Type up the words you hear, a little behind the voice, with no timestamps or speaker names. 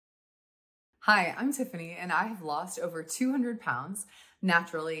Hi, I'm Tiffany, and I have lost over 200 pounds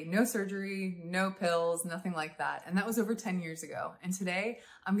naturally, no surgery, no pills, nothing like that. And that was over 10 years ago. And today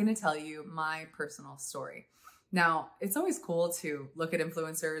I'm going to tell you my personal story. Now, it's always cool to look at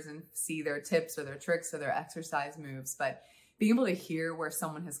influencers and see their tips or their tricks or their exercise moves, but being able to hear where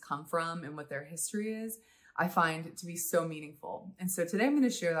someone has come from and what their history is, I find to be so meaningful. And so today I'm going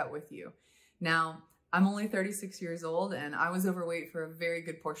to share that with you. Now, I'm only 36 years old and I was overweight for a very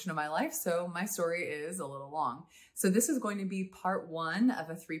good portion of my life, so my story is a little long. So this is going to be part one of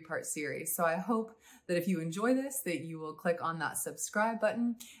a 3-part series. So I hope that if you enjoy this, that you will click on that subscribe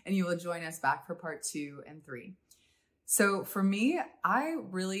button and you will join us back for part 2 and 3. So for me, I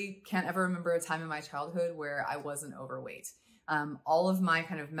really can't ever remember a time in my childhood where I wasn't overweight. All of my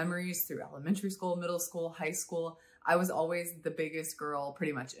kind of memories through elementary school, middle school, high school, I was always the biggest girl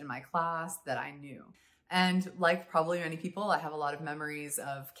pretty much in my class that I knew. And like probably many people, I have a lot of memories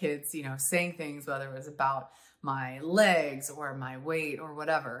of kids, saying things, whether it was about my legs or my weight or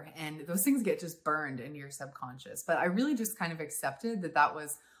whatever. And those things get just burned into your subconscious. But I really just kind of accepted that that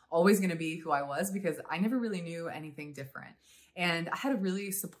was always going to be who I was because I never really knew anything different. And I had a really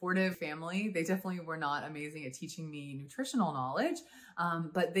supportive family. They definitely were not amazing at teaching me nutritional knowledge,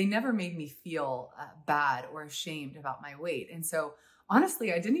 but they never made me feel bad or ashamed about my weight. And so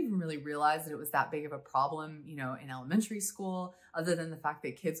honestly, I didn't even really realize that it was that big of a problem, in elementary school, other than the fact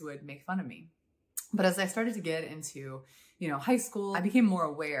that kids would make fun of me. But as I started to get into, high school, I became more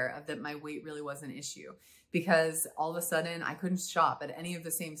aware of that my weight really was an issue because all of a sudden I couldn't shop at any of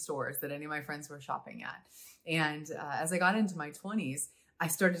the same stores that any of my friends were shopping at. And as I got into my 20s, I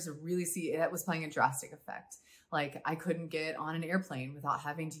started to really see it was playing a drastic effect. Like I couldn't get on an airplane without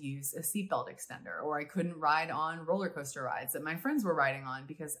having to use a seatbelt extender, or I couldn't ride on roller coaster rides that my friends were riding on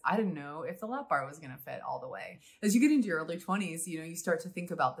because I didn't know if the lap bar was going to fit all the way. As you get into your early 20s, you start to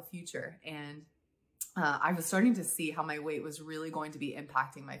think about the future, and I was starting to see how my weight was really going to be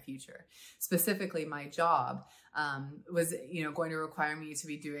impacting my future. Specifically, my job was, going to require me to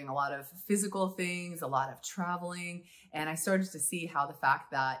be doing a lot of physical things, a lot of traveling. And I started to see how the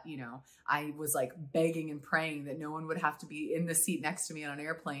fact that, I was like begging and praying that no one would have to be in the seat next to me on an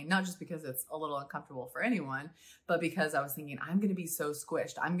airplane, not just because it's a little uncomfortable for anyone, but because I was thinking, I'm going to be so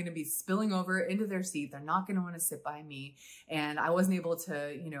squished. I'm going to be spilling over into their seat. They're not going to want to sit by me. And I wasn't able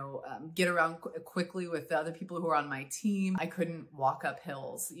to, get around quickly with the other people who were on my team. I couldn't walk up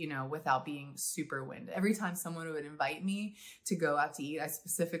hills, without being super winded. Every time someone would invite me to go out to eat, I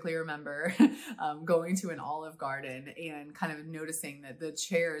specifically remember going to an Olive Garden and kind of noticing that the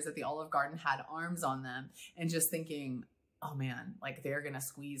chairs at the Olive Garden had arms on them and just thinking, oh man, like they're going to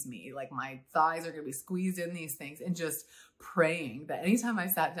squeeze me. Like my thighs are going to be squeezed in these things, and just praying that anytime I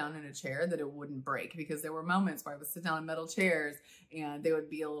sat down in a chair that it wouldn't break, because there were moments where I would sit down in metal chairs and they would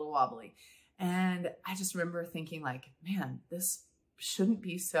be a little wobbly. And I just remember thinking like, man, this shouldn't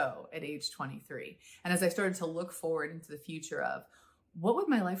be so at age 23. And as I started to look forward into the future of what would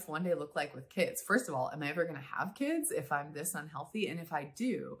my life one day look like with kids? First of all, am I ever going to have kids if I'm this unhealthy? And if I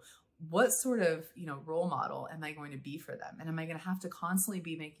do, what sort of, role model am I going to be for them? And am I going to have to constantly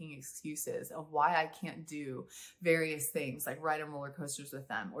be making excuses of why I can't do various things like ride on roller coasters with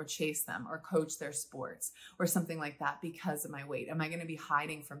them or chase them or coach their sports or something like that because of my weight? Am I going to be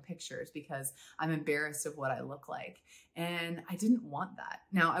hiding from pictures because I'm embarrassed of what I look like? And I didn't want that.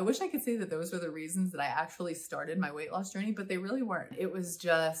 Now, I wish I could say that those were the reasons that I actually started my weight loss journey, but they really weren't. It was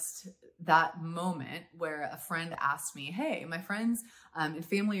just that moment where a friend asked me, hey, my friends and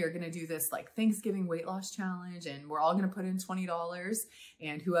family are going to do this like Thanksgiving weight loss challenge, and we're all going to put in $20,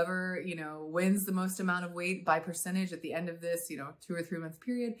 and whoever, wins the most amount of weight by percentage at the end of this, 2 or 3 month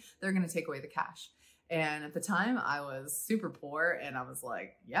period, they're going to take away the cash. And at the time I was super poor and I was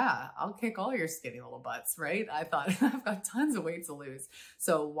like, yeah, I'll kick all your skinny little butts, right? I thought I've got tons of weight to lose,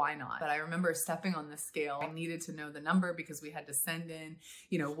 so why not? But I remember stepping on the scale. I needed to know the number because we had to send in,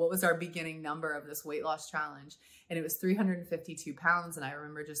 what was our beginning number of this weight loss challenge. And it was 352 pounds. And I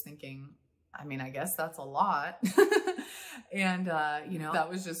remember just thinking, I guess that's a lot. And, that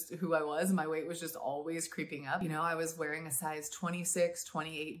was just who I was. My weight was just always creeping up. I was wearing a size 26,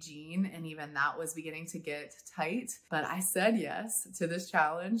 28 jean, and even that was beginning to get tight. But I said yes to this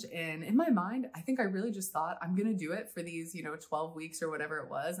challenge. And in my mind, I think I really just thought I'm going to do it for these, 12 weeks or whatever it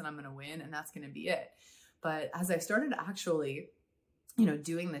was, and I'm going to win, and that's going to be it. But as I started actually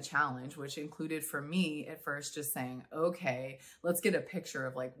doing the challenge, which included for me at first just saying, okay, let's get a picture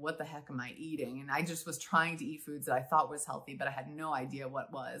of like, what the heck am I eating? And I just was trying to eat foods that I thought was healthy, but I had no idea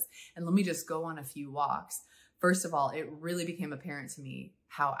what was. And let me just go on a few walks. First of all, it really became apparent to me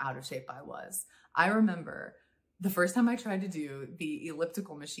how out of shape I was. I remember The first time I tried to do the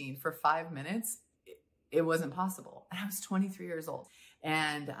elliptical machine for 5 minutes, it wasn't possible. And I was 23 years old.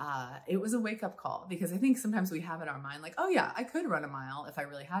 And it was a wake-up call, because I think sometimes we have in our mind like, oh yeah, I could run a mile if I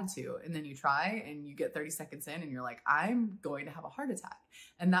really had to. And then you try and you get 30 seconds in and you're like, I'm going to have a heart attack.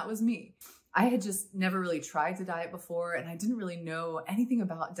 And that was me. I had just never really tried to diet before, and I didn't really know anything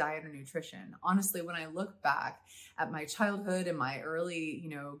about diet or nutrition. Honestly, when I look back at my childhood and my early,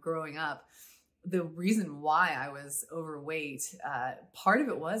 growing up, the reason why I was overweight, part of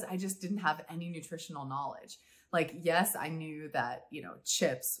it was I just didn't have any nutritional knowledge. Like, yes, I knew that,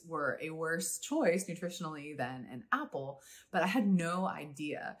 chips were a worse choice nutritionally than an apple, but I had no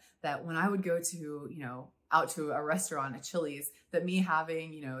idea that when I would go to, out to a restaurant at Chili's, that me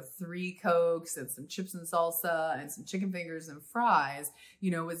having, 3 Cokes and some chips and salsa and some chicken fingers and fries,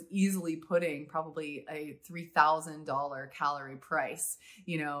 was easily putting probably a $3,000 calorie price,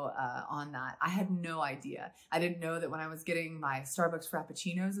 on that. I had no idea. I didn't know that when I was getting my Starbucks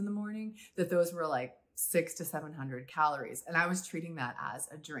Frappuccinos in the morning, that those were like 600 to 700 calories. And I was treating that as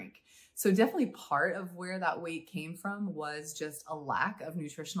a drink. So definitely part of where that weight came from was just a lack of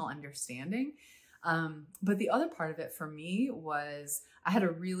nutritional understanding. But the other part of it for me was I had a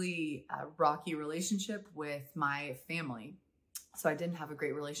really rocky relationship with my family. So I didn't have a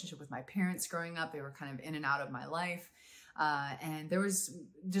great relationship with my parents growing up. They were kind of in and out of my life. And there was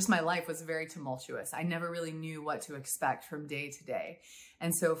just, my life was very tumultuous. I never really knew what to expect from day to day.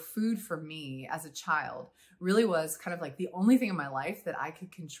 And so food for me as a child really was kind of like the only thing in my life that I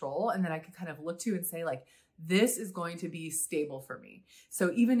could control and that I could kind of look to and say like, this is going to be stable for me.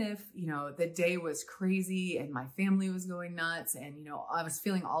 So even if, the day was crazy and my family was going nuts and, I was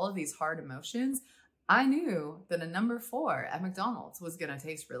feeling all of these hard emotions, I knew that a number 4 at McDonald's was going to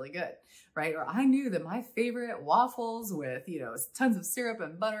taste really good, right? Or I knew that my favorite waffles with, tons of syrup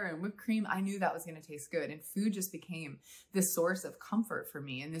and butter and whipped cream, I knew that was going to taste good. And food just became this source of comfort for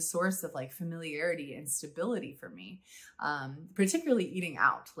me and this source of like familiarity and stability for me, particularly eating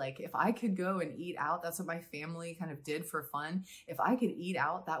out. Like if I could go and eat out, that's what my family kind of did for fun. If I could eat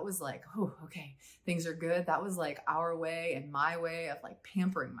out, that was like, oh, okay, things are good. That was like our way and my way of like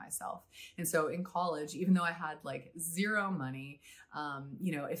pampering myself. And so in college, even though I had like zero money,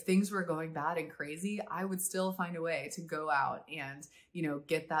 if things were going bad and crazy, I would still find a way to go out and,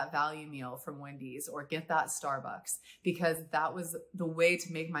 get that value meal from Wendy's or get that Starbucks, because that was the way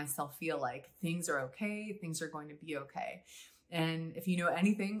to make myself feel like things are okay. Things are going to be okay. And if you know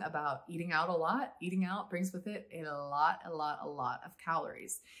anything about eating out a lot, eating out brings with it a lot of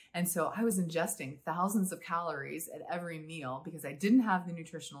calories. And so I was ingesting thousands of calories at every meal because I didn't have the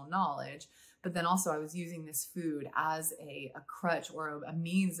nutritional knowledge, but then also I was using this food as a crutch or a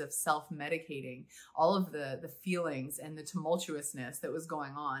means of self-medicating all of the feelings and the tumultuousness that was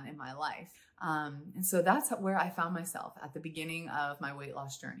going on in my life. And so that's where I found myself at the beginning of my weight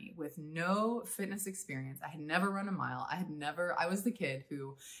loss journey with no fitness experience. I had never run a mile. I was the kid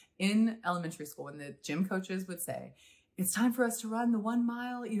who in elementary school, when the gym coaches would say, it's time for us to run the 1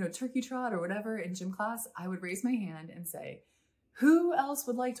 mile, turkey trot or whatever in gym class, I would raise my hand and say, who else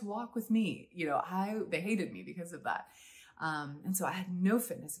would like to walk with me? They hated me because of that. And so I had no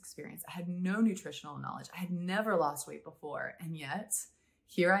fitness experience. I had no nutritional knowledge. I had never lost weight before. And yet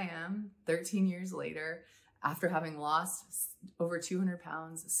here I am 13 years later, after having lost over 200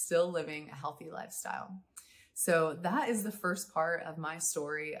 pounds, still living a healthy lifestyle. So that is the first part of my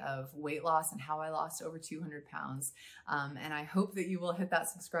story of weight loss and how I lost over 200 pounds. And I hope that you will hit that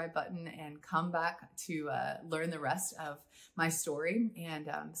subscribe button and come back to learn the rest of my story.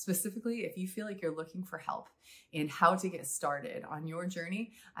 And specifically, if you feel like you're looking for help in how to get started on your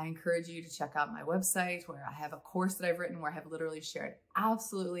journey, I encourage you to check out my website where I have a course that I've written where I have literally shared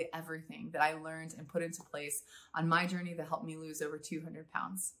absolutely everything that I learned and put into place on my journey that helped me lose over 200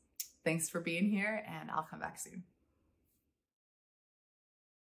 pounds. Thanks for being here, and I'll come back soon.